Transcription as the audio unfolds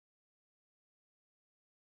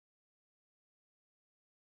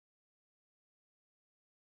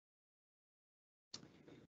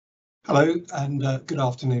Hello and good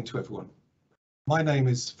afternoon to everyone. My name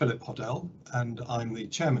is Philip Hoddell and I'm the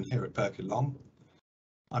chairman here at Burkitt Long.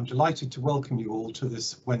 I'm delighted to welcome you all to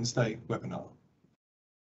this Wednesday webinar.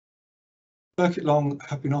 Burkitt Long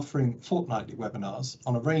have been offering fortnightly webinars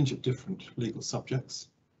on a range of different legal subjects.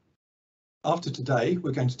 After today,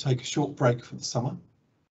 we're going to take a short break for the summer.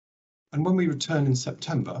 And when we return in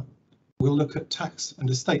September, we'll look at tax and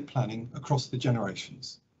estate planning across the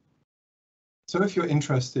generations. So if you're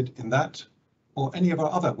interested in that or any of our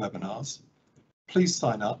other webinars, please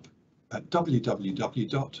sign up at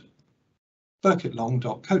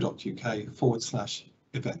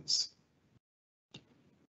www.burkittlong.co.uk/events.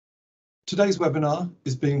 Today's webinar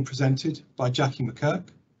is being presented by Jackie McKirk,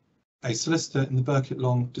 a solicitor in the Burkitt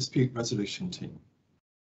Long dispute resolution team.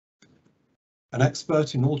 An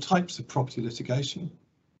expert in all types of property litigation,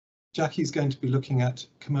 Jackie is going to be looking at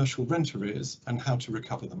commercial rent arrears and how to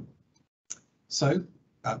recover them. So,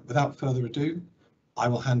 without further ado, I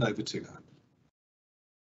will hand over to her.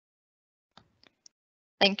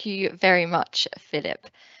 Thank you very much, Philip.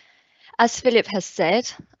 As Philip has said,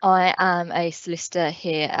 I am a solicitor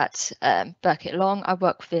here at Burkitt Long. I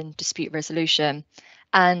work within dispute resolution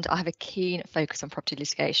and I have a keen focus on property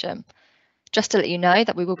litigation. Just to let you know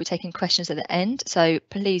that we will be taking questions at the end, so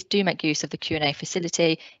please do make use of the Q&A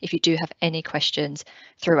facility if you do have any questions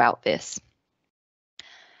throughout this.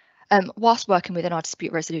 Whilst working within our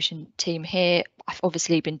dispute resolution team here, I've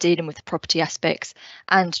obviously been dealing with the property aspects,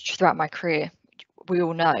 and throughout my career, we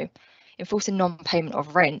all know enforcing non-payment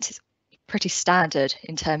of rent is pretty standard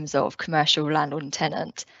in terms of commercial landlord and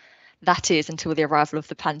tenant. That is until the arrival of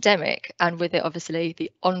the pandemic, and with it obviously the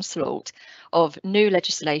onslaught of new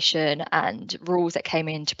legislation and rules that came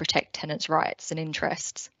in to protect tenants' rights and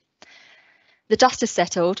interests. The dust has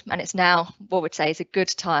settled and it's now what we'd say is a good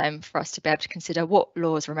time for us to be able to consider what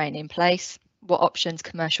laws remain in place, what options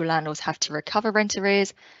commercial landlords have to recover rent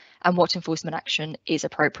arrears, and what enforcement action is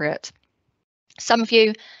appropriate. Some of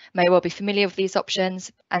you may well be familiar with these options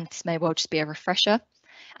and this may well just be a refresher,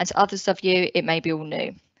 and to others of you it may be all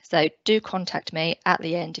new. So do contact me at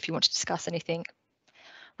the end if you want to discuss anything.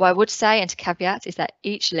 What I would say, and to caveat, is that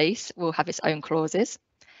each lease will have its own clauses.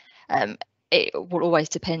 It will always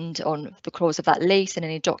depend on the clause of that lease and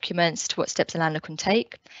any documents to what steps a landlord can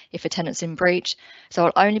take if a tenant's in breach. So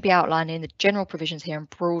I'll only be outlining the general provisions here and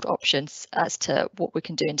broad options as to what we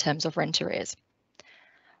can do in terms of rent arrears.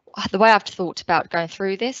 The way I've thought about going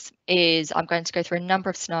through this is I'm going to go through a number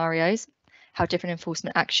of scenarios, how different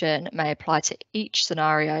enforcement action may apply to each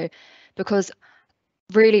scenario, because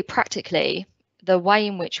really practically the way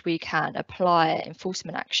in which we can apply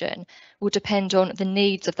enforcement action will depend on the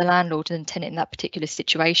needs of the landlord and tenant in that particular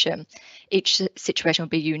situation. Each situation will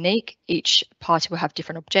be unique, each party will have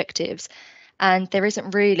different objectives, and there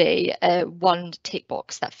isn't really one tick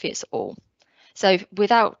box that fits all. So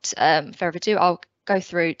without further ado, I'll go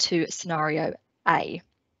through to scenario A.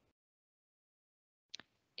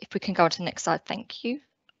 If we can go on to the next slide, thank you.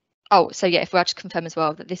 Oh, so yeah, if we are to confirm as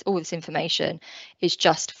well that all this information is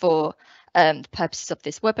just for the purposes of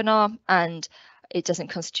this webinar and it doesn't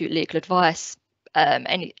constitute legal advice.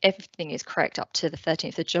 Everything is correct up to the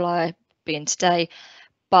 13th of July being today,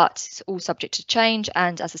 but it's all subject to change.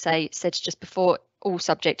 And as I said just before, all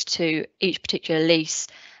subject to each particular lease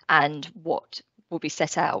and what will be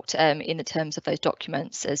set out in the terms of those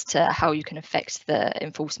documents as to how you can affect the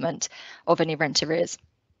enforcement of any rent arrears.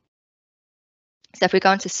 So if we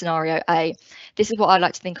go into scenario A, this is what I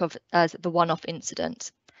like to think of as the one-off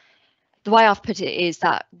incident. The way I've put it is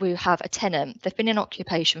that we have a tenant, they've been in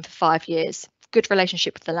occupation for 5 years, good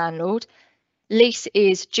relationship with the landlord. Lease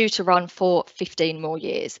is due to run for 15 more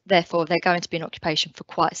years, therefore they're going to be in occupation for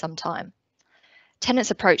quite some time.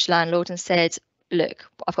 Tenants approached landlord and said, look,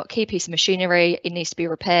 I've got a key piece of machinery, it needs to be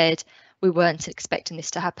repaired. We weren't expecting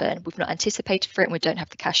this to happen. We've not anticipated for it and we don't have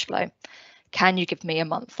the cash flow. Can you give me a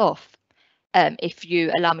month off? If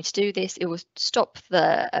you allow me to do this, it will stop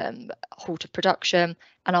the halt of production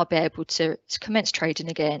and I'll be able to commence trading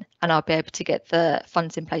again and I'll be able to get the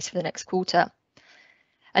funds in place for the next quarter.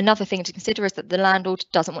 Another thing to consider is that the landlord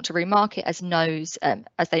doesn't want to remarket as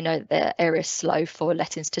they know that their area is slow for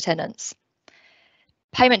lettings to tenants.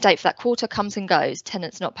 Payment date for that quarter comes and goes.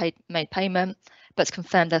 Tenants not made payment, but it's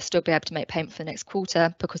confirmed they'll still be able to make payment for the next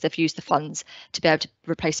quarter because they've used the funds to be able to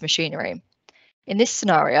replace machinery. In this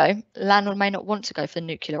scenario, landlord may not want to go for the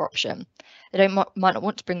nuclear option. They might not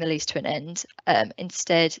want to bring the lease to an end.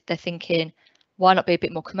 Instead, they're thinking, why not be a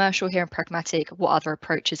bit more commercial here and pragmatic? What other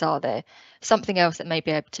approaches are there? Something else that may be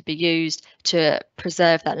able to be used to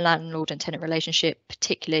preserve that landlord and tenant relationship,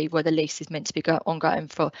 particularly where the lease is meant to be ongoing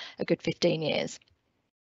for a good 15 years.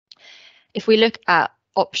 If we look at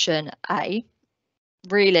option A,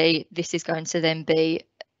 really this is going to then be,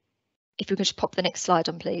 if we could just pop the next slide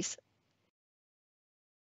on, please.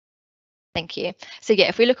 Thank you. So yeah,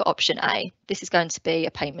 if we look at option A, this is going to be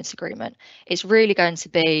a payment agreement. It's really going to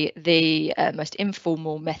be the most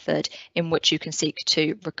informal method in which you can seek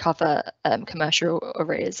to recover commercial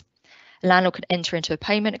arrears. A landlord can enter into a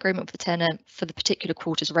payment agreement with the tenant for the particular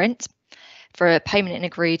quarter's rent for a payment in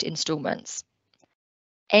agreed instalments.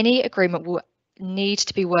 Any agreement will need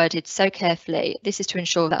to be worded so carefully. This is to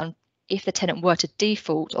ensure that if the tenant were to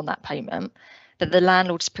default on that payment, that the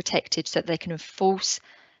landlord is protected so that they can enforce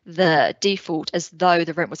the default as though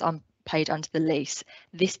the rent was unpaid under the lease.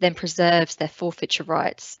 This then preserves their forfeiture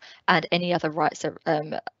rights and any other rights that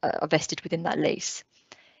are vested within that lease.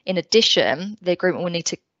 In addition, the agreement will need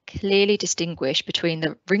to clearly distinguish between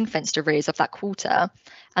the ring-fenced arrears of that quarter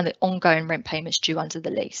and the ongoing rent payments due under the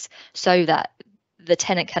lease, so that the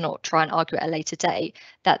tenant cannot try and argue at a later date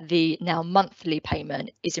that the now monthly payment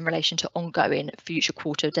is in relation to ongoing future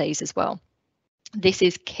quarter days as well. This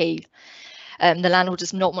is key. The landlord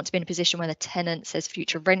does not want to be in a position where the tenant says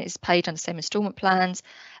future rent is paid under the same instalment plans,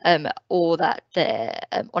 or that they're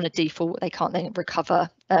on a default, they can't then recover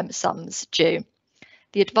sums due.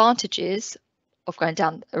 The advantages of going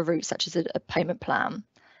down a route such as a payment plan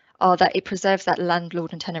are that it preserves that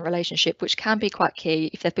landlord and tenant relationship, which can be quite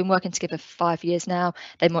key. If they've been working together for 5 years now,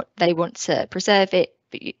 they want to preserve it,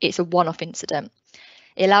 but it's a one-off incident.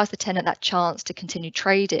 It allows the tenant that chance to continue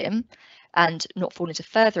trading and not fall into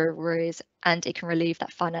further arrears, and it can relieve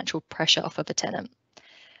that financial pressure off of the tenant.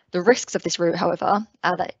 The risks of this route, however,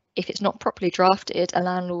 are that if it's not properly drafted, a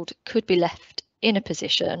landlord could be left in a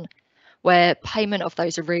position where payment of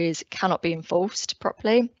those arrears cannot be enforced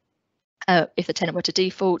properly if the tenant were to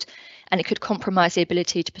default, and it could compromise the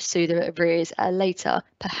ability to pursue the arrears at a later,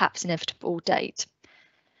 perhaps inevitable date.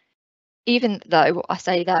 Even though I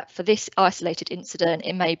say that for this isolated incident,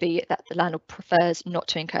 it may be that the landlord prefers not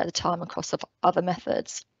to incur the time and costs of other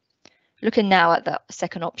methods. Looking now at the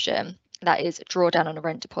second option, that is draw down on a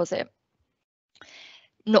rent deposit.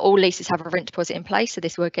 Not all leases have a rent deposit in place, so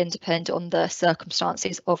this will again depend on the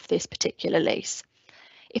circumstances of this particular lease.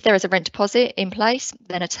 If there is a rent deposit in place,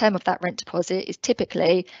 then a term of that rent deposit is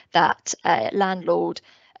typically that a landlord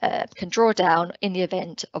can draw down in the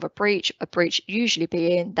event of a breach usually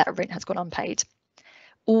being that rent has gone unpaid.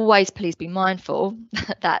 Always please be mindful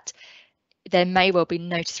that there may well be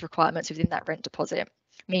notice requirements within that rent deposit,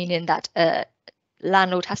 meaning that a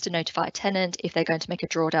landlord has to notify a tenant if they're going to make a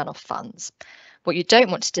drawdown of funds. What you don't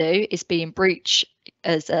want to do is be in breach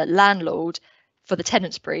as a landlord for the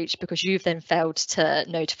tenant's breach because you've then failed to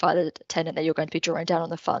notify the tenant that you're going to be drawing down on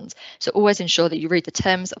the funds. So always ensure that you read the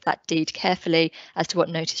terms of that deed carefully as to what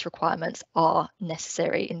notice requirements are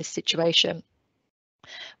necessary in this situation.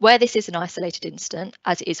 Where this is an isolated incident,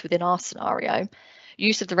 as it is within our scenario,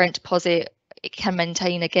 use of the rent deposit, it can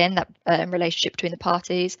maintain again that relationship between the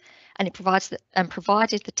parties, and it provides that, and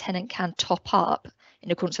provided the tenant can top up in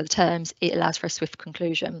accordance with the terms, it allows for a swift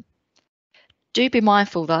conclusion. Do be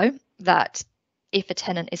mindful though that if a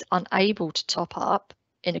tenant is unable to top up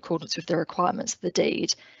in accordance with the requirements of the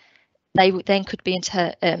deed, they then could be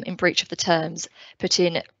in breach of the terms,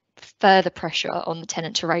 putting further pressure on the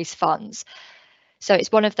tenant to raise funds. So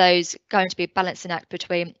it's one of those going to be a balancing act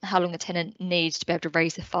between how long the tenant needs to be able to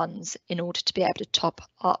raise the funds in order to be able to top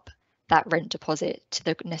up that rent deposit to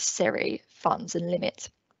the necessary funds and limits.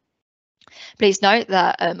 Please note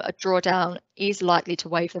that a drawdown is likely to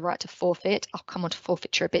waive the right to forfeit. I'll come on to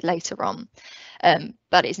forfeiture a bit later on,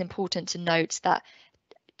 but it's important to note that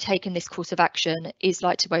taking this course of action is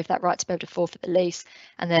likely to waive that right to be able to forfeit the lease,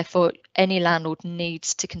 and therefore any landlord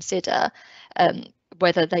needs to consider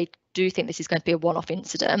whether they do think this is going to be a one-off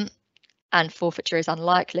incident and forfeiture is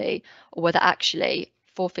unlikely, or whether actually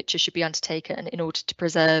forfeiture should be undertaken in order to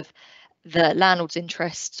preserve the landlord's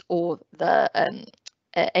interests or the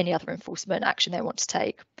any other enforcement action they want to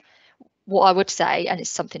take. What I would say, and it's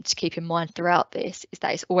something to keep in mind throughout this, is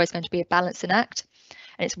that it's always going to be a balancing act,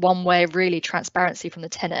 and it's one where really transparency from the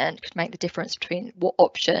tenant could make the difference between what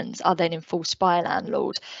options are then enforced by a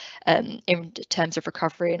landlord in terms of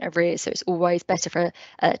recovery and arrears. So it's always better for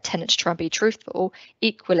a tenant to try and be truthful.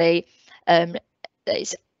 Equally,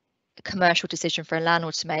 it's a commercial decision for a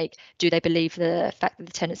landlord to make. Do they believe the fact that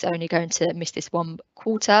the tenant's only going to miss this one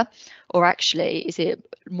quarter, or actually is it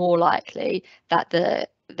more likely that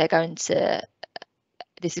they're going to,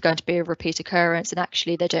 this is going to be a repeat occurrence, and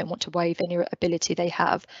actually they don't want to waive any ability they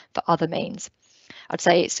have for other means? I'd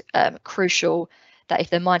say it's crucial that if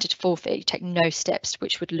they're minded to forfeit, you take no steps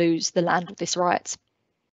which would lose the landlord this right.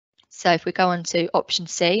 So if we go on to option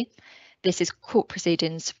C, This is court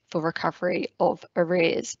proceedings for recovery of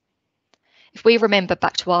arrears. If we remember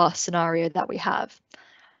back to our scenario that we have,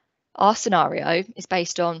 our scenario is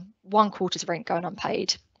based on 1 quarter's rent going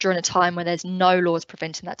unpaid during a time when there's no laws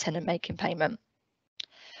preventing that tenant making payment.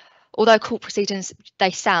 Although court proceedings,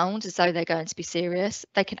 they sound as though they're going to be serious,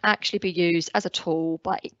 they can actually be used as a tool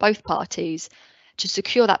by both parties to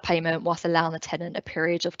secure that payment whilst allowing the tenant a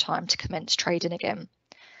period of time to commence trading again.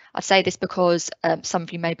 I say this because some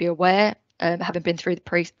of you may be aware, having been through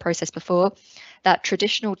the process before, that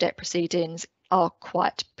traditional debt proceedings are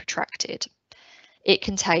quite protracted. It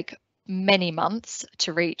can take many months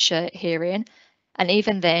to reach a hearing, and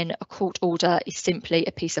even then a court order is simply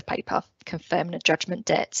a piece of paper confirming a judgment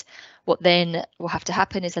debt. What then will have to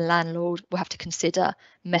happen is a landlord will have to consider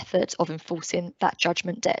methods of enforcing that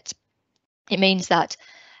judgment debt. It means that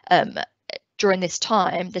during this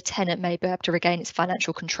time, the tenant may be able to regain its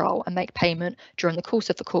financial control and make payment during the course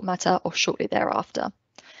of the court matter or shortly thereafter.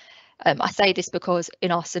 I say this because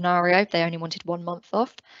in our scenario, they only wanted 1 month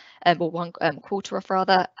off, or 1 quarter off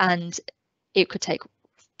rather, and it could take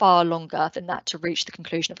far longer than that to reach the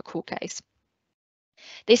conclusion of a court case.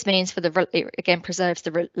 This means it again preserves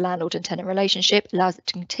the landlord and tenant relationship, allows it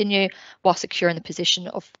to continue while securing the position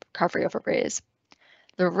of recovery of arrears.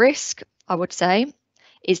 The risk, I would say,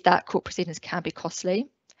 is that court proceedings can be costly,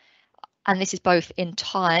 and this is both in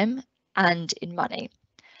time and in money.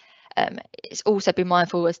 It's also be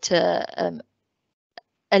mindful as to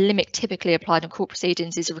a limit typically applied in court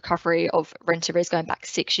proceedings is a recovery of rent arrears going back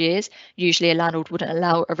 6 years. Usually a landlord wouldn't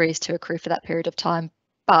allow arrears to accrue for that period of time,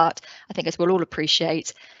 but I think as we'll all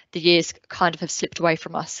appreciate, the years kind of have slipped away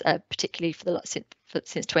from us, particularly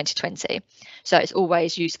since 2020. So it's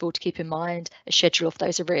always useful to keep in mind a schedule of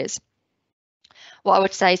those arrears. What I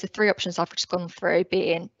would say is the 3 options I've just gone through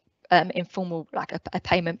being informal, like a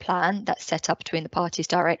payment plan that's set up between the parties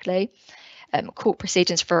directly, court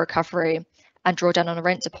proceedings for recovery, and draw down on a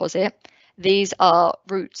rent deposit. These are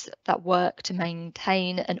routes that work to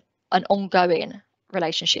maintain an ongoing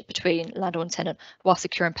relationship between landlord and tenant while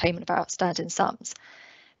securing payment of outstanding sums.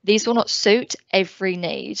 These will not suit every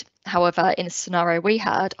need. However, in the scenario we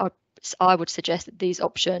had, I would suggest that these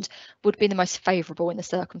options would be the most favourable in the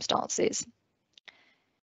circumstances.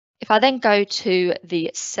 If I then go to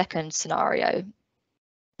the second scenario,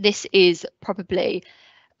 this is probably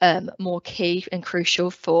more key and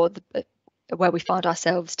crucial for where we find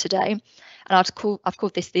ourselves today, and I've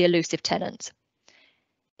called this the elusive tenant.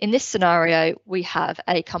 In this scenario, we have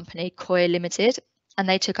a company, Koi Limited, and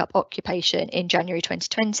they took up occupation in January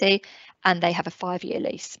 2020, and they have a 5-year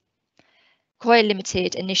lease. Koi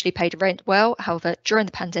Limited initially paid rent well, however, during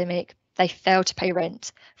the pandemic, they failed to pay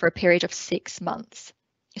rent for a period of 6 months.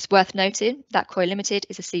 It's worth noting that Koi Limited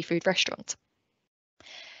is a seafood restaurant.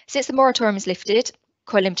 Since the moratorium is lifted,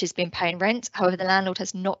 Koi Limited has been paying rent. However, the landlord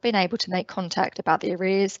has not been able to make contact about the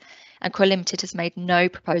arrears, and Koi Limited has made no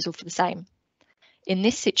proposal for the same. In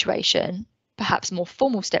this situation, perhaps more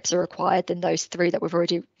formal steps are required than those 3 that we've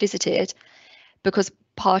already visited, because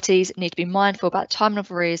parties need to be mindful about timing of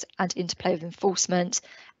arrears and interplay with enforcement,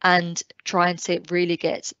 and try and really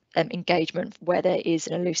get engagement where there is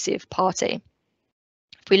an elusive party.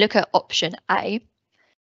 If we look at option A,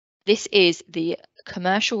 this is the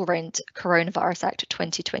Commercial Rent Coronavirus Act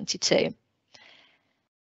 2022.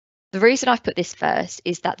 The reason I've put this first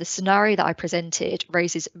is that the scenario that I presented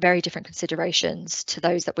raises very different considerations to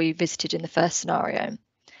those that we visited in the first scenario.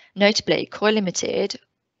 Notably, Koi Limited,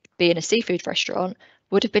 being a seafood restaurant,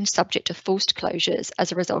 would have been subject to forced closures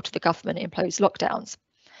as a result of the government imposed lockdowns,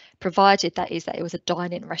 provided that it was a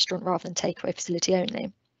dine-in restaurant rather than takeaway facility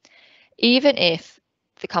only. Even if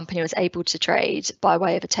the company was able to trade by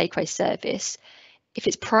way of a takeaway service, if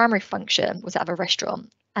its primary function was that of a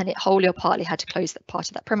restaurant and it wholly or partly had to close that part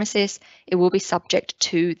of that premises, it will be subject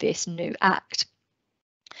to this new act.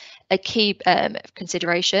 A key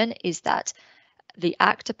consideration is that the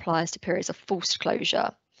act applies to periods of forced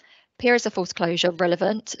closure. Periods of forced closure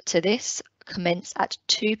relevant to this commence at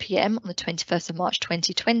 2 p.m. on the 21st of March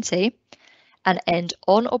 2020 and end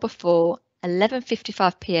on or before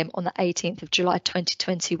 11:55 p.m. on the 18th of July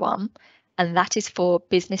 2021, and that is for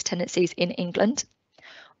business tenancies in England,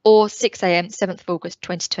 or 6 a.m. 7th of August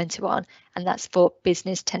 2021, and that's for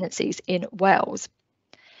business tenancies in Wales.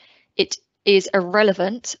 It is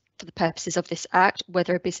irrelevant for the purposes of this Act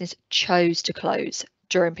whether a business chose to close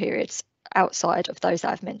during periods outside of those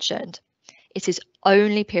that I've mentioned. It is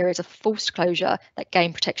only periods of forced closure that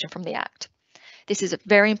gain protection from the Act. This is a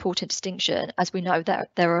very important distinction, as we know that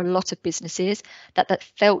there are a lot of businesses that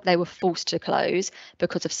felt they were forced to close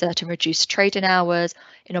because of certain reduced trading hours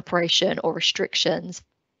in operation or restrictions.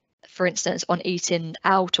 for instance, on eating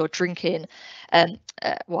out or drinking, I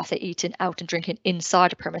say eating out and drinking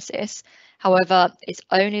inside a premises. However, it's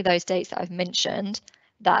only those dates that I've mentioned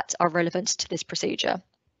that are relevant to this procedure.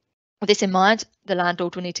 With this in mind, the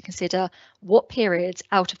landlord will need to consider what periods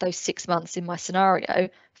out of those 6 months in my scenario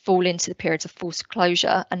fall into the periods of forced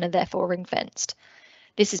closure and are therefore ring-fenced.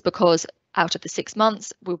 This is because out of the 6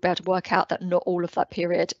 months, we'll be able to work out that not all of that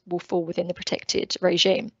period will fall within the protected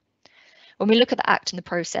regime. When we look at the Act and the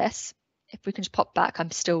process, if we can just pop back, I'm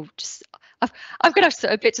going to have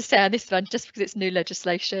a bit to say on this one just because it's new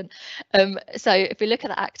legislation. So if we look at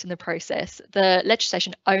the Act and the process, the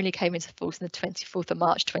legislation only came into force on the 24th of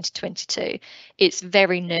March 2022. It's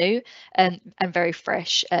very new and very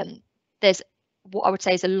fresh. There's what I would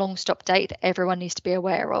say is a long stop date that everyone needs to be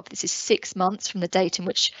aware of. This is 6 months from the date in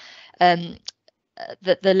which the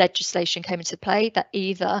legislation came into play, that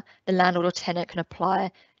either the landlord or tenant can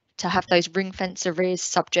apply to have those ring fence arrears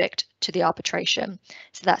subject to the arbitration.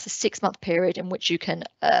 So that's a 6-month period in which you can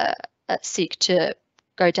seek to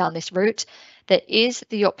go down this route. There is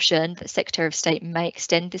the option that Secretary of State may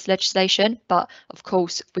extend this legislation, but of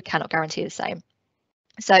course we cannot guarantee the same.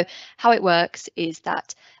 So how it works is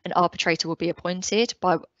that an arbitrator will be appointed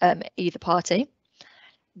by either party.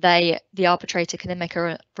 The arbitrator can then make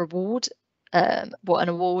a reward, an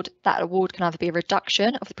award. That award can either be a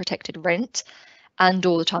reduction of the protected rent and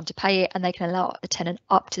all the time to pay it, and they can allow the tenant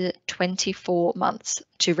up to 24 months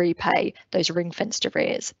to repay those ring-fenced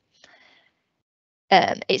arrears.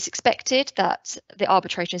 It's expected that the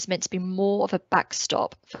arbitration is meant to be more of a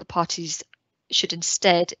backstop for the parties should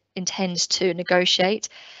instead intend to negotiate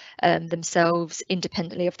themselves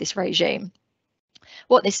independently of this regime.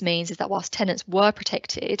 What this means is that whilst tenants were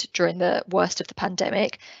protected during the worst of the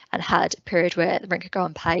pandemic and had a period where the rent could go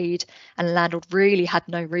unpaid and the landlord really had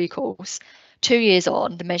no recourse, 2 years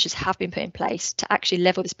on, the measures have been put in place to actually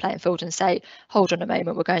level this playing field and say, hold on a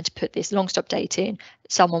moment, we're going to put this long stop date in.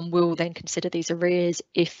 Someone will then consider these arrears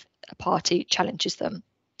if a party challenges them.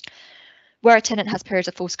 Where a tenant has periods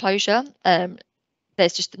of forced closure,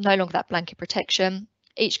 there's just no longer that blanket protection.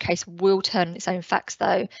 Each case will turn on its own facts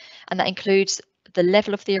though, and that includes the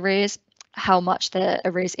level of the arrears, how much the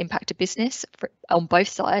arrears impact a business on both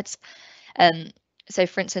sides. So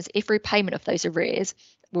for instance, if repayment of those arrears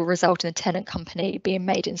will result in a tenant company being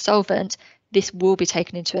made insolvent, this will be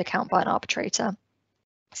taken into account by an arbitrator.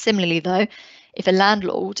 Similarly though, if a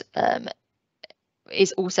landlord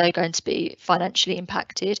is also going to be financially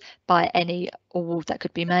impacted by any award that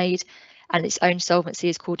could be made and its own solvency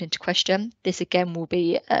is called into question, this again will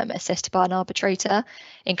be assessed by an arbitrator,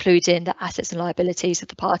 including the assets and liabilities of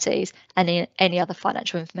the parties and any other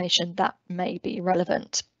financial information that may be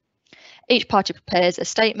relevant. Each party prepares a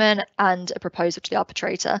statement and a proposal to the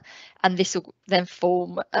arbitrator, and this will then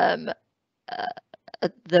form the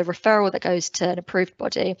referral that goes to an approved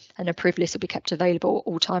body, and an approved list will be kept available at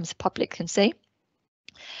all times the public can see.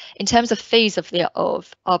 In terms of fees of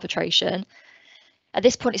arbitration, at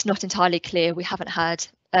this point it's not entirely clear. We haven't had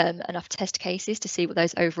enough test cases to see what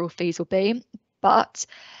those overall fees will be, but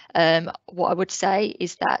what I would say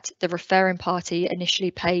is that the referring party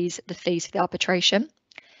initially pays the fees for the arbitration.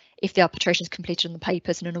 If the arbitration is completed on the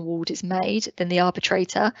papers and an award is made, then the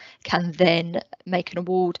arbitrator can then make an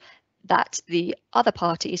award that the other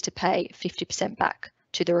party is to pay 50% back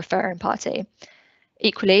to the referring party.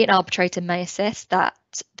 Equally, an arbitrator may assess that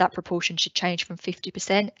that proportion should change from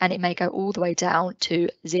 50% and it may go all the way down to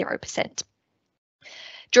 0%.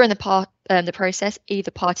 During the process,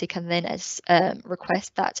 either party can then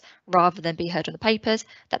request that rather than be heard on the papers,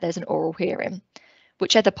 that there's an oral hearing.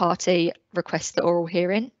 Whichever party requests the oral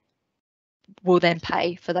hearing will then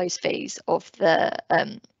pay for those fees of the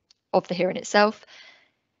hearing itself.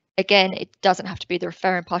 Again, it doesn't have to be the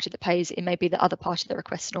referring party that pays, it may be the other party that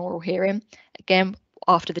requests an oral hearing. Again,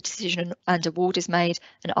 after the decision and award is made,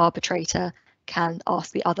 an arbitrator can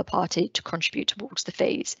ask the other party to contribute towards the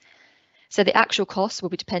fees. So the actual costs will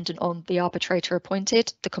be dependent on the arbitrator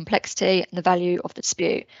appointed, the complexity and the value of the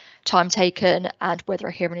dispute, time taken and whether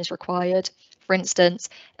a hearing is required. For instance,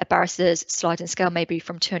 a barrister's sliding scale may be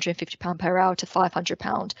from £250 per hour to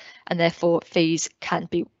 £500, and therefore fees can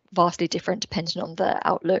be vastly different depending on the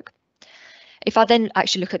outlook. If I then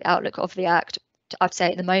actually look at the outlook of the Act, I'd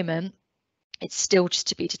say at the moment, it's still just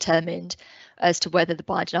to be determined as to whether the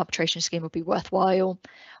binding arbitration scheme will be worthwhile.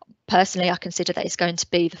 Personally, I consider that it's going to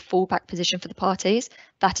be the fallback position for the parties.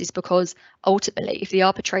 That is because ultimately, if the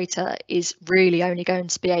arbitrator is really only going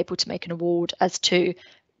to be able to make an award as to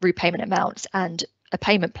repayment amounts and a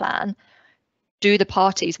payment plan, do the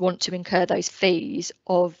parties want to incur those fees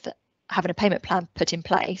of having a payment plan put in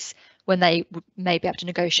place when they may be able to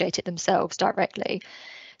negotiate it themselves directly?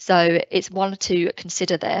 So it's one to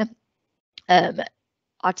consider there.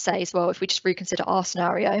 I'd say as well, if we just reconsider our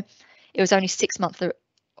scenario, it was only 6 months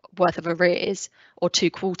worth of arrears or 2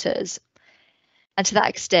 quarters. And to that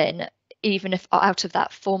extent, even if out of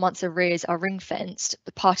that 4 months arrears are ring fenced,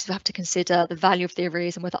 the parties will have to consider the value of the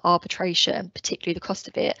arrears and whether arbitration, particularly the cost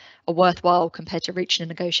of it, are worthwhile compared to reaching a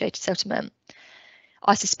negotiated settlement.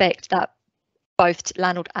 I suspect that both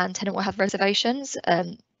landlord and tenant will have reservations,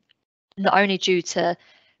 not only due to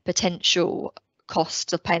potential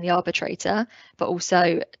costs of paying the arbitrator, but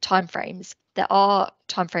also timeframes. There are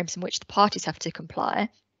timeframes in which the parties have to comply,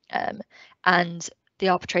 and the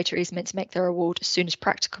arbitrator is meant to make their award as soon as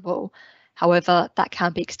practicable. However, that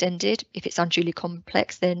can be extended. If it's unduly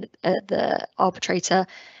complex, then the arbitrator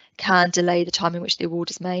can delay the time in which the award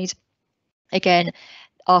is made. Again,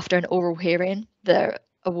 after an oral hearing, the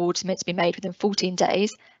award is meant to be made within 14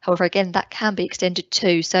 days. However, again, that can be extended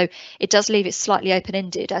too. So it does leave it slightly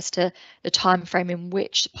open-ended as to the time frame in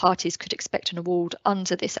which parties could expect an award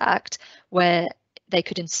under this Act, where they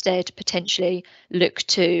could instead potentially look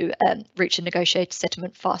to reach a negotiated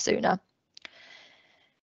settlement far sooner.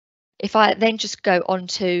 If I then just go on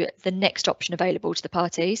to the next option available to the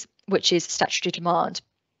parties, which is statutory demand.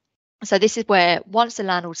 So this is where once the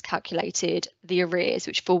landlord's calculated the arrears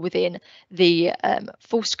which fall within the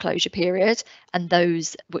forced closure period and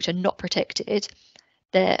those which are not protected,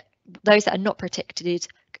 those that are not protected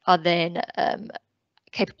are then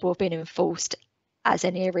capable of being enforced as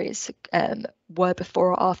any arrears were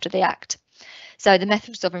before or after the Act. So the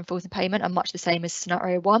methods of enforcing payment are much the same as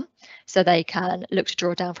scenario 1. So they can look to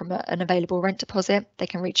draw down from an available rent deposit, they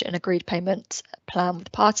can reach an agreed payment plan with the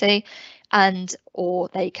party, or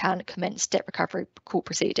they can commence debt recovery court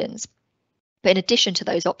proceedings. But in addition to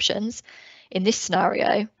those options, in this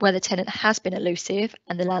scenario, where the tenant has been elusive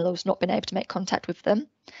and the landlord's not been able to make contact with them,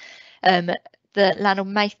 the landlord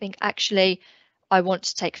may think, actually, I want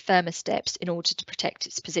to take firmer steps in order to protect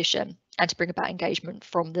its position and to bring about engagement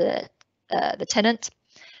from the tenant.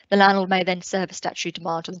 The landlord may then serve a statutory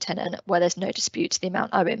demand on the tenant where there's no dispute to the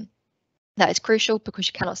amount owing. That is crucial because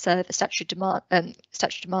you cannot serve a statutory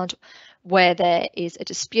demand where there is a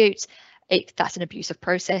dispute. That's an abusive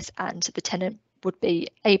process, and the tenant would be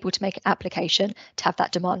able to make an application to have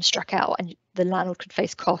that demand struck out, and the landlord could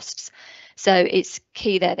face costs. So it's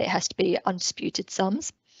key there that it has to be undisputed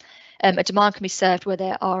sums. A demand can be served where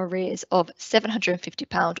there are arrears of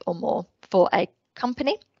 £750 or more for a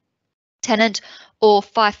company tenant, or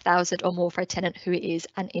 £5,000 or more for a tenant who is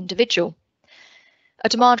an individual. A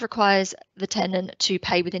demand requires the tenant to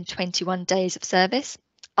pay within 21 days of service.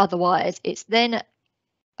 Otherwise, it's then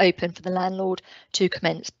open for the landlord to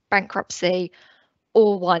commence bankruptcy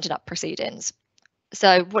or winding up proceedings.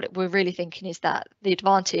 So what we're really thinking is that the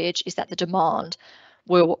advantage is that the demand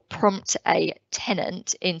will prompt a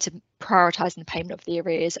tenant into prioritising the payment of the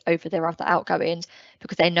arrears over their other outgoings,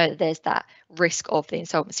 because they know that there's that risk of the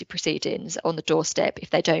insolvency proceedings on the doorstep if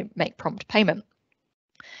they don't make prompt payment.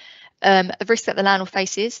 A risk that the landlord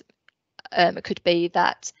faces could be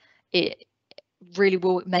that it really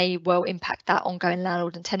may well impact that ongoing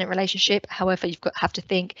landlord and tenant relationship. However, have to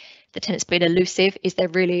think the tenant's been elusive. Is there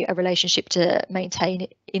really a relationship to maintain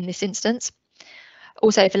in this instance?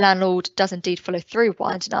 Also, if a landlord does indeed follow through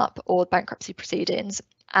winding up or bankruptcy proceedings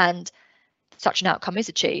and such an outcome is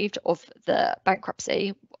achieved of the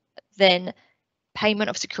bankruptcy, then payment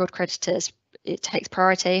of secured creditors, it takes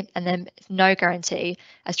priority, and then no guarantee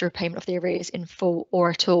as to repayment of the arrears in full or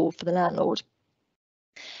at all for the landlord.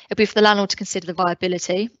 It'll be for the landlord to consider the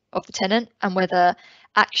viability of the tenant and whether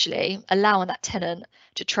actually allowing that tenant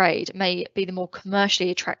to trade may be the more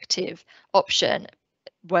commercially attractive option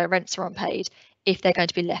where rents are unpaid, if they're going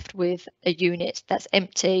to be left with a unit that's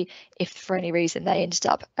empty, if for any reason they ended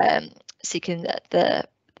up seeking the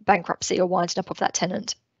bankruptcy or winding up of that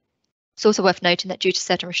tenant. It's also worth noting that due to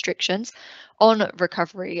certain restrictions on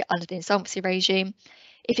recovery under the insolvency regime,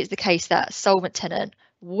 if it's the case that a solvent tenant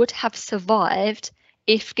would have survived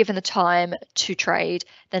if given the time to trade,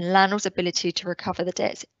 then landlord's ability to recover the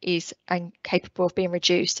debts is capable of being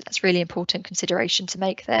reduced. That's really important consideration to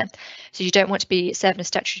make there. So you don't want to be serving a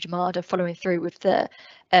statutory demand and following through with the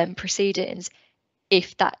proceedings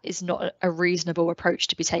if that is not a reasonable approach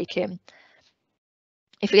to be taken.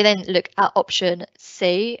 If we then look at option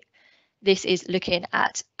C, this is looking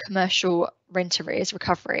at commercial rent arrears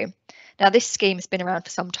recovery. Now, this scheme has been around for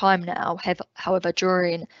some time now. However,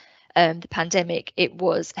 during the pandemic, it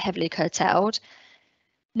was heavily curtailed.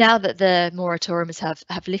 Now that the moratoriums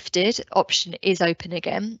have lifted, option is open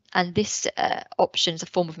again, and this option is a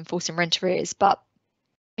form of enforcing rent arrears, but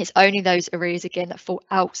it's only those arrears again that fall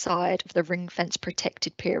outside of the ring fence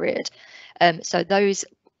protected period. So those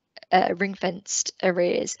ring-fenced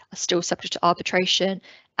arrears are still subject to arbitration,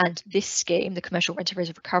 and this scheme, the commercial rent arrears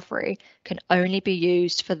recovery, can only be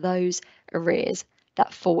used for those arrears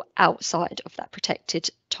that fall outside of that protected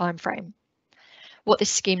time frame. What this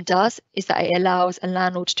scheme does is that it allows a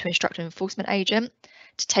landlord to instruct an enforcement agent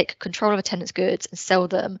to take control of a tenant's goods and sell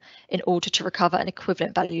them in order to recover an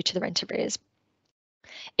equivalent value to the rent arrears.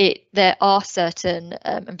 There are certain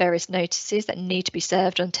and various notices that need to be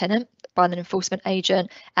served on tenant by an enforcement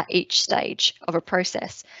agent at each stage of a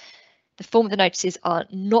process. The form of the notices are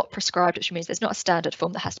not prescribed, which means there's not a standard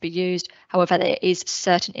form that has to be used. However, there is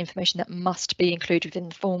certain information that must be included within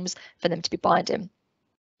the forms for them to be binding.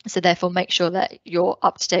 So therefore, make sure that you're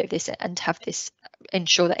up to date with this and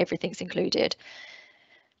ensure that everything's included.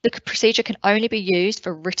 The procedure can only be used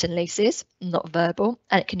for written leases, not verbal,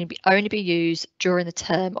 and it can only be used during the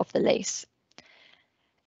term of the lease.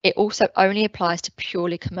 It also only applies to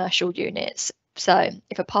purely commercial units. So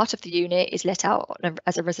if a part of the unit is let out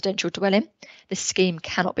as a residential dwelling, the scheme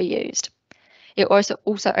cannot be used. It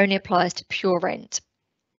also only applies to pure rent.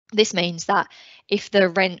 This means that if the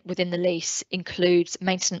rent within the lease includes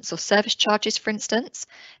maintenance or service charges, for instance,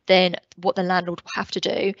 then what the landlord will have to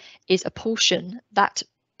do is apportion that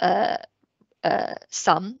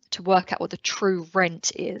sum to work out what the true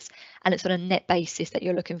rent is, and it's on a net basis that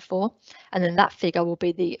you're looking for, and then that figure will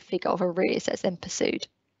be the figure of arrears that's then pursued.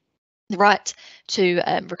 The right to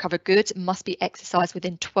recover goods must be exercised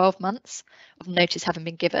within 12 months of notice having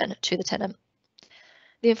been given to the tenant.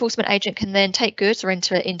 The enforcement agent can then take goods or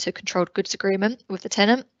enter into a controlled goods agreement with the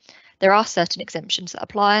tenant. There are certain exemptions that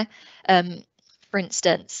apply. For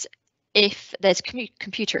instance, if there's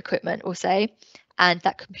computer equipment, we'll say, and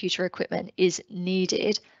that computer equipment is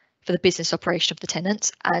needed for the business operation of the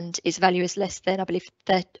tenant and its value is less than, I believe,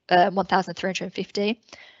 1,350,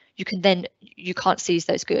 you can't seize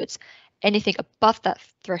those goods. Anything above that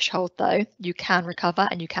threshold, though, you can recover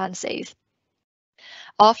and you can seize.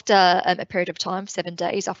 After a period of time, 7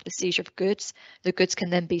 days after the seizure of goods, the goods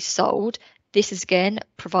can then be sold. This is again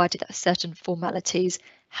provided that certain formalities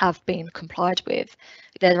have been complied with.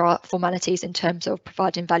 There are formalities in terms of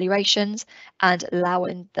providing valuations and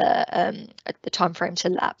allowing the time frame to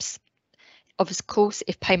lapse. Of course,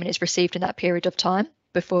 if payment is received in that period of time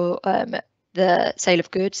before the sale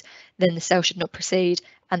of goods, then the sale should not proceed,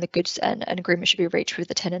 and the goods and an agreement should be reached with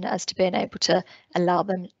the tenant as to being able to allow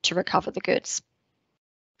them to recover the goods.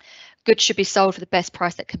 Goods should be sold for the best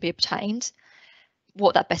price that can be obtained.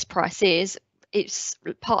 What that best price is, it's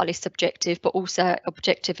partly subjective, but also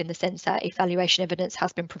objective in the sense that if valuation evidence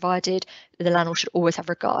has been provided, the landlord should always have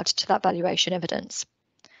regard to that valuation evidence.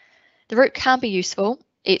 The route can be useful.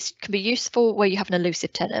 It can be useful where you have an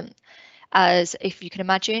elusive tenant, as if you can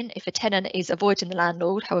imagine, if a tenant is avoiding the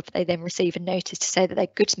landlord, however they then receive a notice to say that their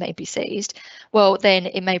goods may be seized, well then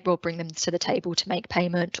it may well bring them to the table to make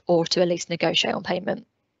payment or to at least negotiate on payment.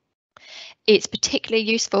 It's particularly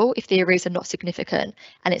useful if the arrears are not significant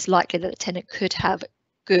and it's likely that the tenant could have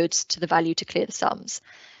goods to the value to clear the sums.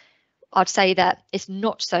 I'd say that it's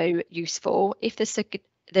not so useful if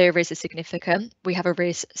the arrears are significant. We have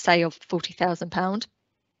arrears, say, of £40,000,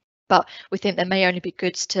 but we think there may only be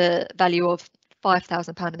goods to value of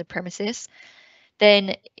 £5,000 in the premises.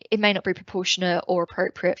 Then it may not be proportionate or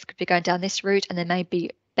appropriate for be going down this route, and there may be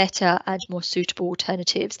better and more suitable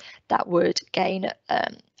alternatives that would gain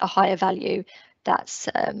a higher value that's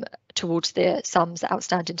towards the sums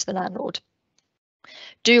outstanding to the landlord.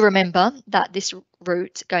 Do remember that this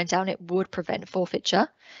route going down it would prevent forfeiture.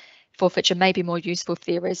 Forfeiture may be more useful if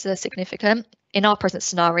the arrears are significant. In our present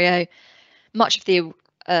scenario, much of the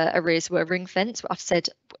arrears were ring-fenced. I've said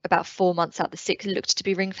about 4 months out of the 6 looked to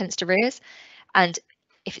be ring-fenced arrears, and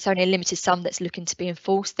if it's only a limited sum that's looking to be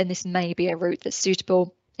enforced, then this may be a route that's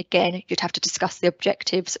suitable. Again, you'd have to discuss the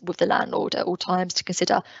objectives with the landlord at all times to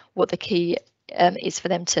consider what the key is for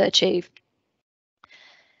them to achieve.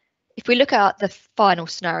 If we look at the final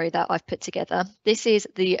scenario that I've put together, this is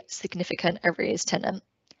the significant arrears tenant.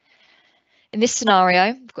 In this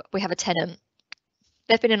scenario, we have a tenant.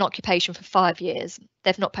 They've been in occupation for 5 years.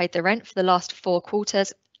 They've not paid their rent for the last 4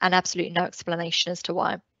 quarters and absolutely no explanation as to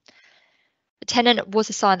why. The tenant was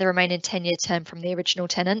assigned the remaining 10-year term from the original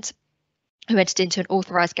tenant, who entered into an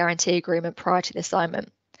authorised guarantee agreement prior to the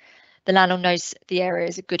assignment. The landlord knows the area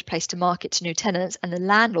is a good place to market to new tenants, and the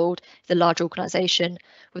landlord is a large organisation,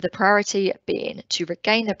 with the priority being to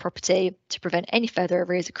regain their property, to prevent any further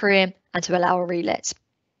arrears occurring, and to allow a relet.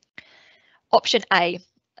 Option A,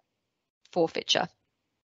 forfeiture.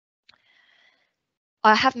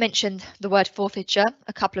 I have mentioned the word forfeiture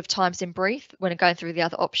a couple of times in brief when going through the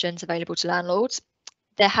other options available to landlords.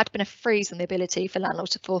 there had been a freeze on the ability for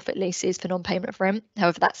landlords to forfeit leases for non-payment of rent.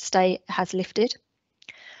 However, that stay has lifted.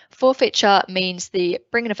 Forfeiture means the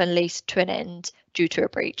bringing of a lease to an end due to a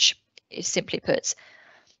breach. Is simply put,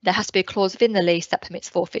 there has to be a clause within the lease that permits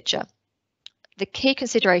forfeiture. The key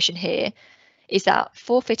consideration here is that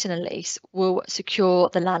forfeiting a lease will secure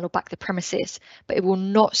the landlord back the premises, but it will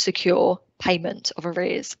not secure payment of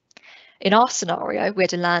arrears. In our scenario, we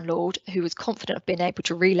had a landlord who was confident of being able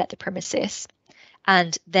to relet the premises,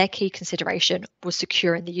 and their key consideration was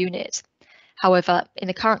securing the unit. However, in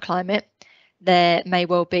the current climate, there may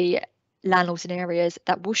well be landlords in areas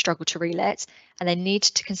that will struggle to relet, and they need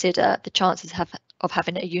to consider the chances of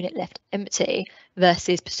having a unit left empty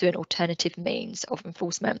versus pursuing alternative means of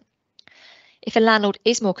enforcement. If a landlord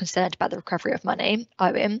is more concerned about the recovery of money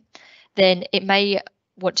owing, then it may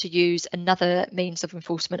want to use another means of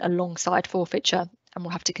enforcement alongside forfeiture, and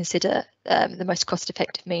we'll have to consider the most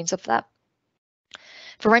cost-effective means of that.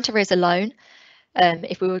 For rent arrears alone,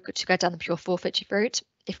 if we were to go down the pure forfeiture route,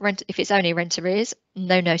 if it's only rent arrears,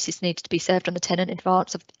 no notice needs to be served on the tenant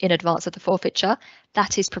in advance of the forfeiture.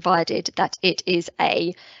 That is provided that it is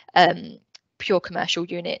a pure commercial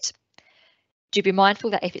unit. Do be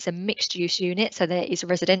mindful that if it's a mixed use unit, so there is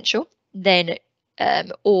residential, then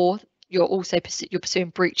or you're pursuing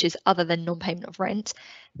breaches other than non-payment of rent,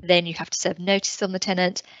 then you have to serve notice on the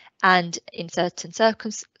tenant, and in certain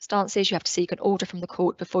circumstances you have to seek an order from the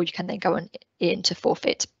court before you can then go in to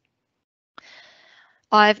forfeit.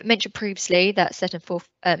 I've mentioned previously that certain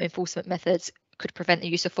enforcement methods could prevent the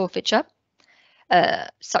use of forfeiture,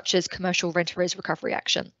 such as commercial rent arrears recovery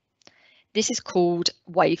action. This is called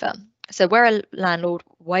waiver. So where a landlord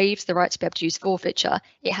waives the right to be able to use forfeiture,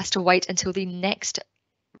 it has to wait until the next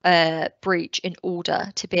breach in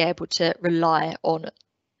order to be able to rely on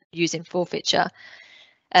using forfeiture.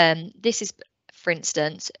 This is, for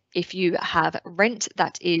instance, if you have rent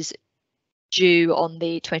that is due on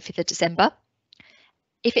the 25th of December,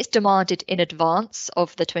 if it's demanded in advance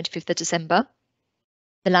of the 25th of December,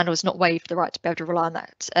 the landlord has not waived the right to be able to rely on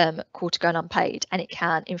that quarter going unpaid, and it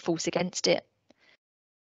can enforce against it.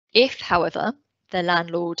 If, however, the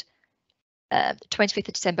landlord, 25th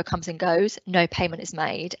of December comes and goes, no payment is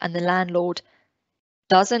made, and the landlord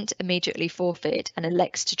doesn't immediately forfeit and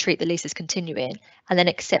elects to treat the lease as continuing, and then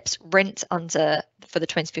accepts rent for the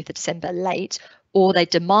 25th of December late, or they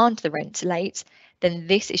demand the rent late, then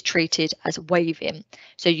this is treated as waiving.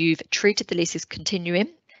 So you've treated the lease as continuing,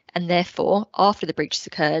 and therefore, after the breach has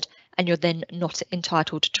occurred, and you're then not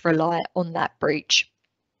entitled to rely on that breach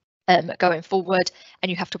going forward, and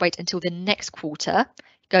you have to wait until the next quarter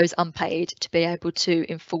goes unpaid to be able to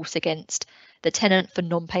enforce against the tenant for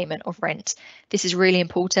non-payment of rent. This is really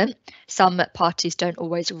important. Some parties don't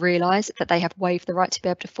always realise that they have waived the right to be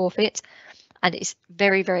able to forfeit, and it's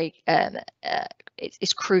very, very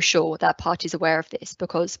it's crucial that parties are aware of this,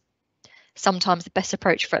 because sometimes the best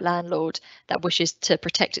approach for a landlord that wishes to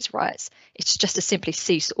protect its rights is just to simply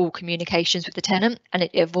cease all communications with the tenant, and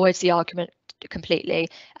it avoids the argument completely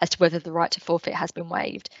as to whether the right to forfeit has been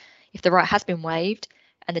waived. If the right has been waived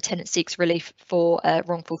and the tenant seeks relief for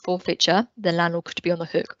wrongful forfeiture, the landlord could be on the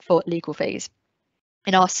hook for legal fees.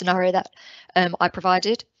 In our scenario that I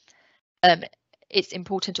provided, it's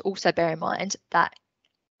important to also bear in mind that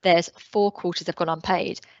there's 4 quarters have gone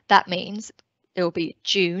unpaid. That means there will be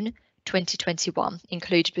June 2021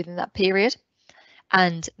 included within that period,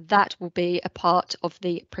 and that will be a part of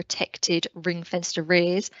the protected ring-fenced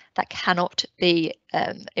arrears that cannot be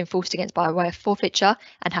enforced against by way of forfeiture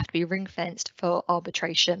and have to be ring-fenced for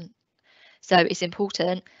arbitration. So it's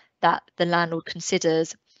important that the landlord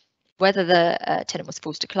considers whether the tenant was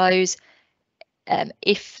forced to close,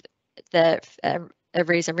 if the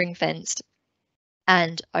arrears are ring-fenced,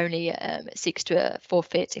 and only seeks to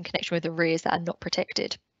forfeit in connection with arrears that are not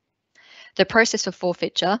protected. The process for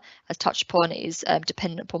forfeiture, as touched upon, is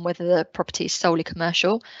dependent upon whether the property is solely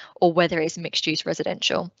commercial or whether it is mixed-use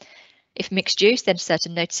residential. If mixed-use, then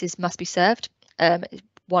certain notices must be served.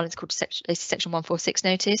 One is called Section 146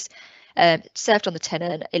 notice. Served on the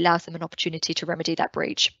tenant, it allows them an opportunity to remedy that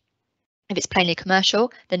breach. If it's plainly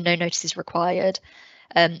commercial, then no notice is required.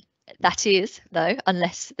 That is, though,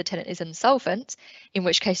 unless the tenant is insolvent, in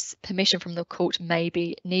which case permission from the court may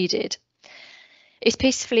be needed. Is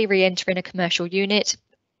peacefully re-entering a commercial unit,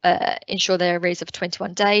 ensure there are arrears of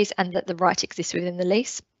 21 days and that the right exists within the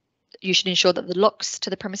lease. You should ensure that the locks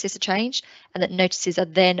to the premises are changed and that notices are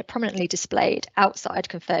then prominently displayed outside,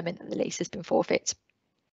 confirming that the lease has been forfeit.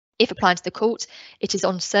 If applying to the court, it is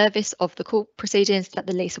on service of the court proceedings that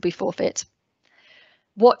the lease will be forfeit.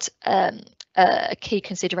 What a key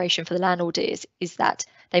consideration for the landlord is that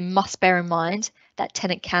they must bear in mind that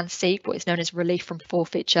tenant can seek what is known as relief from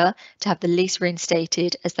forfeiture to have the lease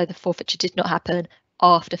reinstated as though the forfeiture did not happen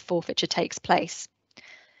after forfeiture takes place.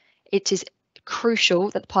 It is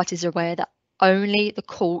crucial that the parties are aware that only the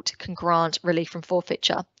court can grant relief from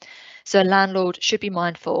forfeiture. So a landlord should be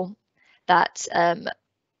mindful that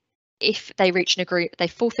if they reach an agreement, they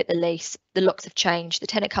forfeit the lease, the locks have changed, the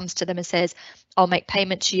tenant comes to them and says, I'll make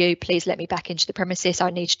payment to you, please let me back into the premises, I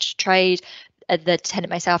need to trade. The tenant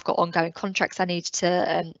may say, I've got ongoing contracts I need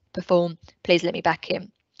to perform, please let me back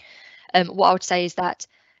in. What I would say is that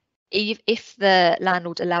if the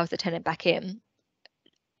landlord allows the tenant back in,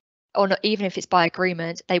 or not, even if it's by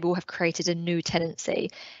agreement, they will have created a new tenancy,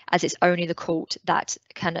 as it's only the court that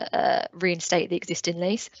can reinstate the existing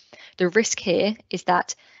lease. The risk here is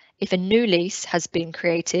that if a new lease has been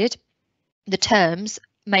created, the terms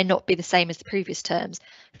may not be the same as the previous terms.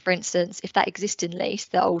 For instance, if that existing lease,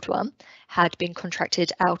 the old one, had been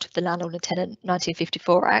contracted out of the Landlord and Tenant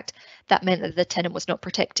 1954 Act, that meant that the tenant was not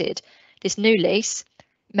protected. This new lease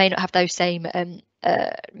may not have those same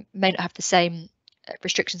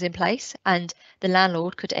restrictions in place, and the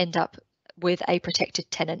landlord could end up with a protected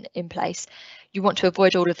tenant in place. You want to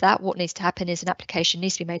avoid all of that. What needs to happen is an application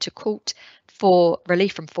needs to be made to court for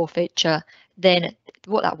relief from forfeiture. Then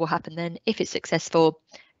what that will happen then, if it's successful,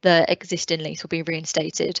 the existing lease will be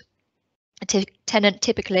reinstated. A tenant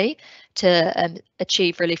typically, to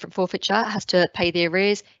achieve relief from forfeiture, has to pay the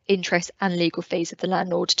arrears, interest and legal fees of the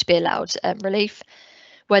landlord to be allowed relief.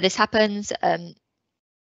 Where this happens,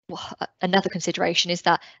 another consideration is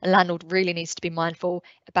that a landlord really needs to be mindful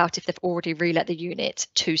about if they've already relet the unit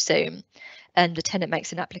too soon and the tenant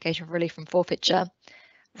makes an application for relief from forfeiture.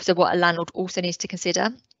 So what a landlord also needs to consider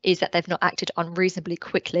is that they've not acted unreasonably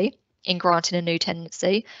quickly in granting a new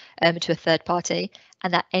tenancy to a third party,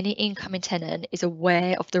 and that any incoming tenant is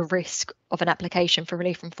aware of the risk of an application for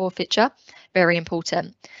relief from forfeiture. Very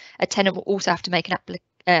important. A tenant will also have to make an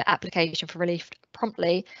application for relief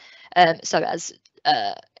promptly, so as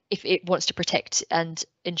if it wants to protect and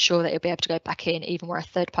ensure that it'll be able to go back in even where a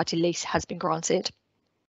third party lease has been granted.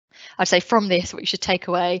 I'd say from this, what you should take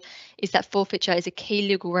away is that forfeiture is a key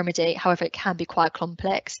legal remedy. However, it can be quite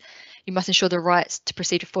complex. You must ensure the rights to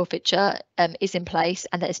proceed with forfeiture is in place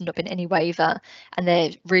and that there's not been any waiver. And there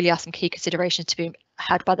really are some key considerations to be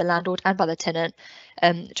had by the landlord and by the tenant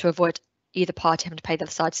to avoid either party having to pay the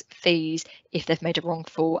other side's fees if they've made a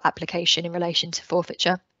wrongful application in relation to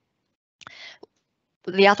forfeiture.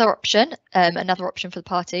 The other option, another option for the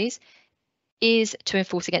parties, is to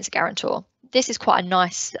enforce against a guarantor. This is quite a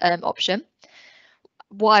nice option.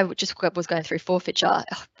 Why I just was going through forfeiture.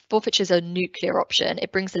 Forfeiture is a nuclear option.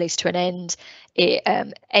 It brings the lease to an end.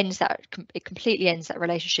 It completely ends that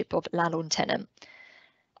relationship of landlord and tenant.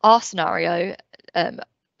 Our scenario,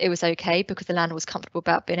 it was okay because the landlord was comfortable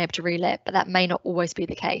about being able to relet, but that may not always be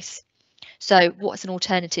the case. So what's an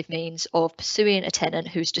alternative means of pursuing a tenant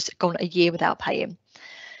who's just gone a year without paying?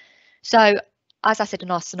 So as I said in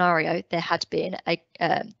our scenario, there had been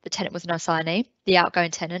the tenant was an assignee. The outgoing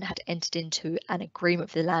tenant had entered into an agreement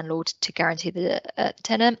with the landlord to guarantee the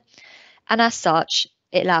tenant. And as such,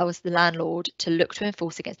 it allows the landlord to look to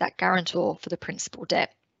enforce against that guarantor for the principal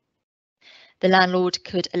debt. The landlord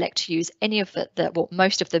could elect to use any of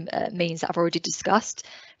most of the means that I've already discussed.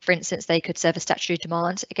 For instance, they could serve a statutory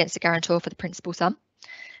demand against the guarantor for the principal sum.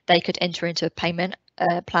 They could enter into a payment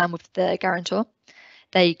plan with the guarantor.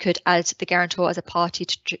 They could add the guarantor as a party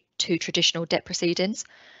to traditional debt proceedings,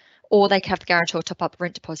 or they could have the guarantor top up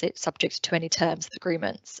rent deposit subject to any terms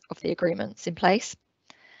of the agreements in place.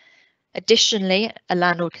 Additionally, a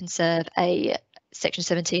landlord can serve a Section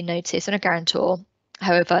 17 notice on a guarantor.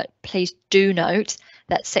 However, please do note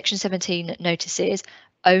that Section 17 notices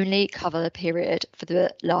only cover the period for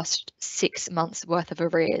the last 6 months worth of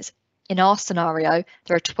arrears. In our scenario,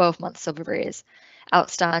 there are 12 months of arrears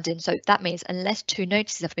outstanding. So that means unless 2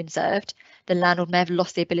 notices have been served, the landlord may have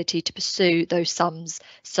lost the ability to pursue those sums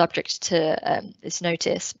subject to this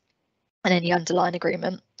notice and any underlying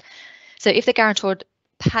agreement. So if the guarantor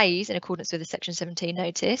pays in accordance with the Section 17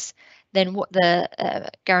 notice, then what the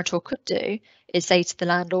guarantor could do is say to the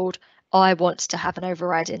landlord, I want to have an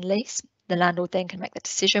overriding lease. The landlord then can make the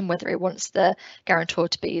decision whether it wants the guarantor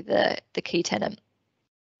to be the key tenant.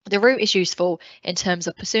 The route is useful in terms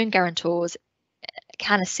of pursuing guarantors,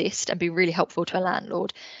 can assist and be really helpful to a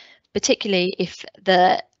landlord, particularly if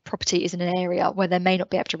the property is in an area where they may not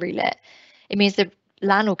be able to relet. It means the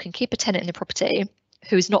landlord can keep a tenant in the property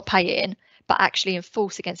who is not paying, but actually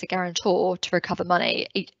enforce against a guarantor to recover money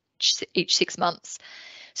each 6 months.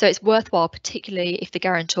 So it's worthwhile, particularly if the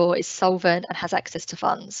guarantor is solvent and has access to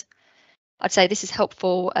funds. I'd say this is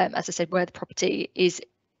helpful, as I said, where the property is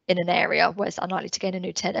in an area where it's unlikely to gain a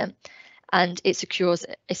new tenant, and it's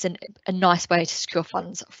a nice way to secure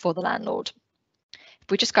funds for the landlord.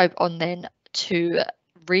 If we just go on then to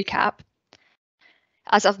recap,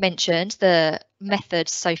 as I've mentioned, the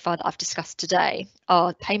methods so far that I've discussed today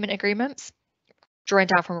are payment agreements, drawing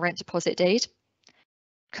down from a rent deposit deed,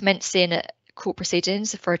 commencing court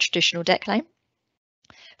proceedings for a traditional debt claim.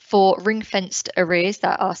 For ring-fenced arrears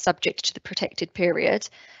that are subject to the protected period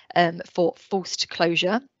for forced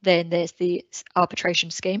closure, then there's the arbitration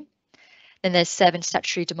scheme. Then there's serving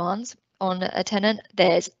statutory demands on a tenant.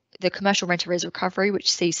 There's the commercial rent arrears recovery,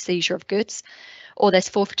 which sees seizure of goods. Or there's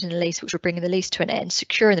forfeiting the lease, which will bring the lease to an end,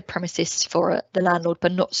 securing the premises for the landlord,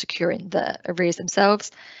 but not securing the arrears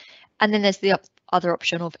themselves. And then there's the other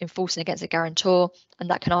option of enforcing against a guarantor, and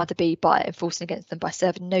that can either be by enforcing against them by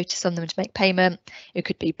serving notice on them to make payment. It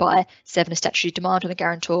could be by serving a statutory demand on the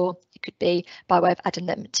guarantor. It could be by way of adding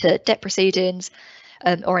them to debt proceedings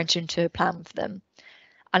or entering into a plan for them.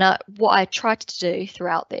 And what I tried to do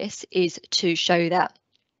throughout this is to show that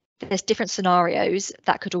there's different scenarios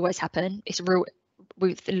that could always happen.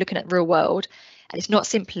 We're looking at real world, and it's not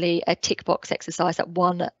simply a tick box exercise that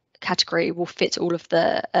one category will fit all of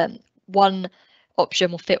the one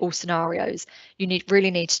option will fit all scenarios. You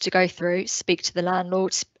really need to go through, speak to the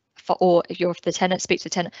landlord, or if you're the tenant, speak to the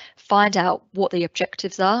tenant, find out what the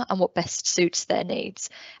objectives are and what best suits their needs,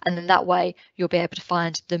 and then that way you'll be able to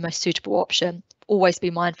find the most suitable option. Always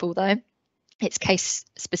be mindful though, it's case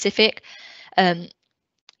specific,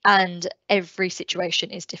 and every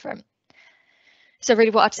situation is different. So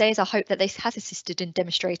really what I'd say is I hope that this has assisted in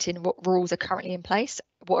demonstrating what rules are currently in place,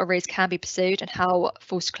 what arrears can be pursued, and how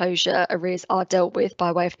forced closure arrears are dealt with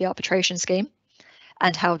by way of the arbitration scheme,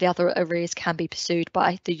 and how the other arrears can be pursued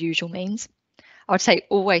by the usual means. I would say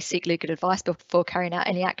always seek legal advice before carrying out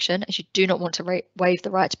any action, as you do not want to waive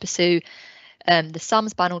the right to pursue the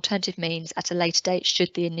sums by an alternative means at a later date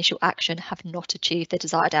should the initial action have not achieved the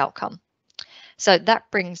desired outcome. So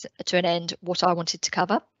that brings to an end what I wanted to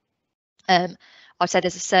cover. I'd say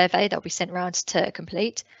there's a survey that will be sent around to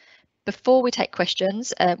complete. Before we take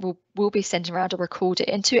questions, we'll be sending around a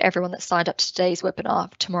recording to everyone that signed up to today's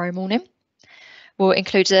webinar tomorrow morning. We'll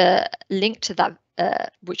include a link to that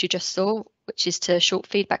which you just saw, which is to a short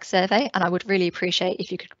feedback survey, and I would really appreciate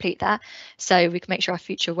if you could complete that so we can make sure our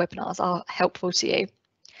future webinars are helpful to you.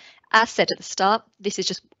 As said at the start, this is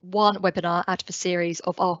just one webinar out of a series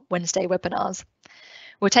of our Wednesday webinars.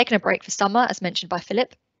 We're taking a break for summer, as mentioned by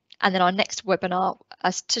Philip, and then our next webinar,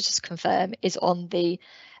 as to just confirm, is on the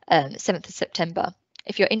 7th of September.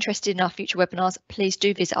 If you're interested in our future webinars, please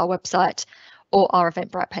do visit our website or our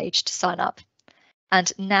Eventbrite page to sign up.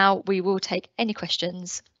 And now we will take any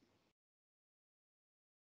questions.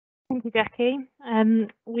 Thank you, Jackie.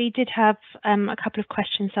 We did have a couple of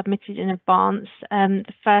questions submitted in advance.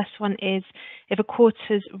 The first one is, if a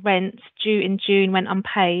quarter's rent due in June went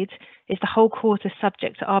unpaid, is the whole quarter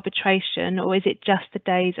subject to arbitration, or is it just the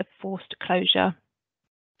days of forced closure?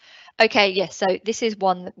 Okay, yes, so this is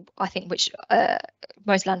one I think which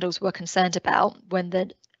most landlords were concerned about when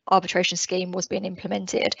the arbitration scheme was being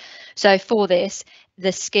implemented. So for this,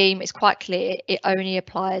 the scheme is quite clear. It only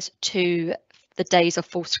applies to the days of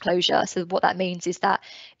forced closure. So what that means is that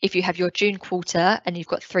if you have your June quarter and you've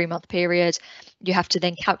got a 3-month period, you have to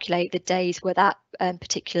then calculate the days where that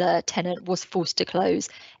particular tenant was forced to close.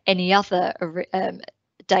 Any other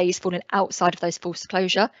days falling outside of those forced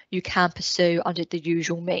closure, you can pursue under the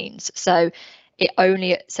usual means. So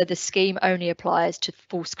the scheme only applies to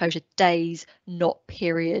forced closure days, not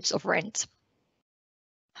periods of rent.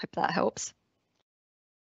 Hope that helps.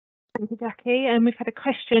 Thank you, Jackie. And we've had a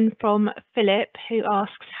question from Philip, who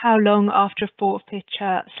asks, how long after a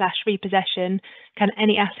forfeiture/repossession can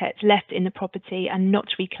any assets left in the property and not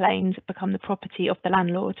reclaimed become the property of the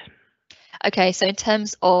landlord? Okay, so in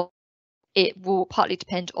terms of, it will partly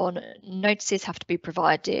depend on notices have to be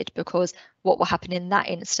provided, because what will happen in that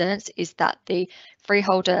instance is that the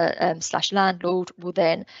freeholder / landlord will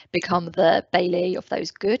then become the bailey of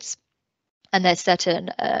those goods. And there's certain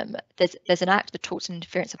there's an act, the Torts and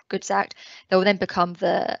Interference of Goods Act, that will then become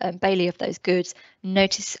the bailey of those goods.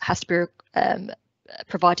 Notice has to be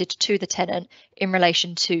provided to the tenant in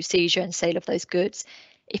relation to seizure and sale of those goods.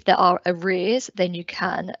 If there are arrears, then you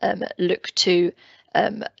can look to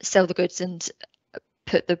sell the goods and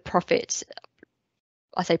put the profit,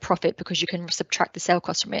 I say profit because you can subtract the sale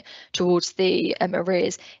cost from it, towards the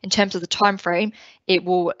arrears. In terms of the time frame, it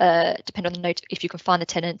will depend on the note, if you can find the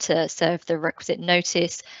tenant to serve the requisite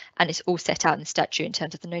notice, and it's all set out in the statute in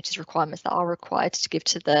terms of the notice requirements that are required to give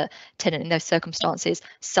to the tenant in those circumstances,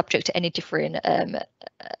 subject to any differing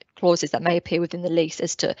clauses that may appear within the lease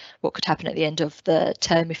as to what could happen at the end of the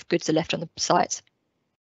term if goods are left on the site.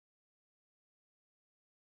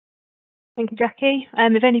 Thank you, Jackie.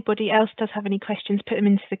 If anybody else does have any questions, put them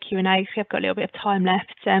into the Q&A. We have got a little bit of time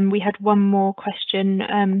left. We had one more question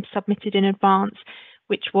submitted in advance,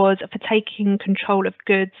 which was for taking control of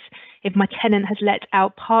goods. If my tenant has let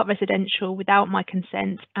out part residential without my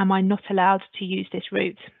consent, am I not allowed to use this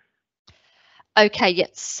route? Okay,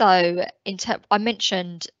 yes. So I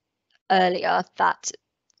mentioned earlier that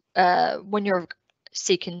when you're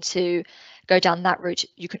seeking to go down that route,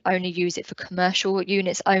 you can only use it for commercial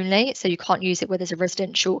units only. So you can't use it where there's a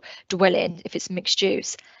residential dwelling if it's mixed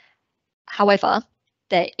use. However,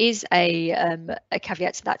 there is a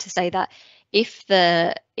caveat to that, to say that if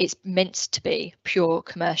it's meant to be pure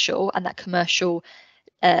commercial, and that commercial,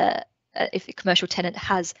 if the commercial tenant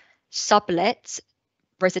has sublet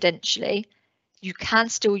residentially, you can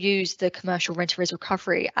still use the Commercial Rent Arrears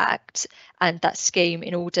Recovery Act and that scheme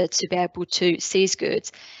in order to be able to seize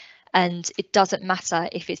goods. And it doesn't matter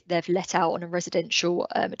if they've let out on a residential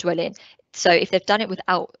dwelling. So if they've done it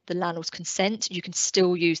without the landlord's consent, you can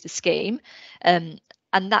still use the scheme. And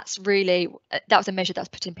that's really, that was a measure that was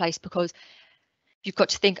put in place because you've got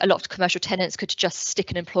to think a lot of commercial tenants could just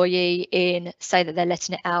stick an employee in, say that they're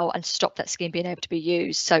letting it out, and stop that scheme being able to be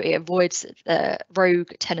used. So it avoids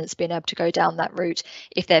rogue tenants being able to go down that route.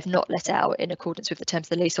 If they've not let out in accordance with the terms of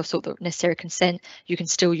the lease or sought the necessary consent, you can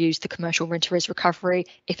still use the Commercial Rent Arrears Recovery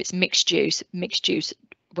if it's mixed use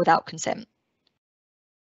without consent.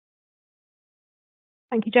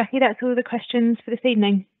 Thank you, Jackie. That's all the questions for this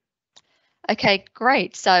evening. Okay,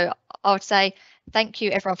 great. So I would say thank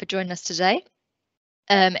you everyone for joining us today.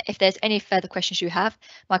 If there's any further questions you have,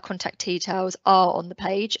 my contact details are on the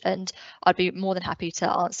page, and I'd be more than happy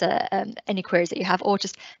to answer any queries that you have, or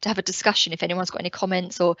just to have a discussion. If anyone's got any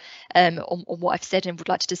comments or on what I've said and would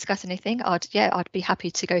like to discuss anything, I'd be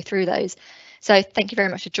happy to go through those. So thank you very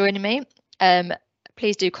much for joining me.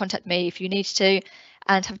 Please do contact me if you need to,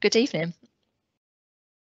 and have a good evening.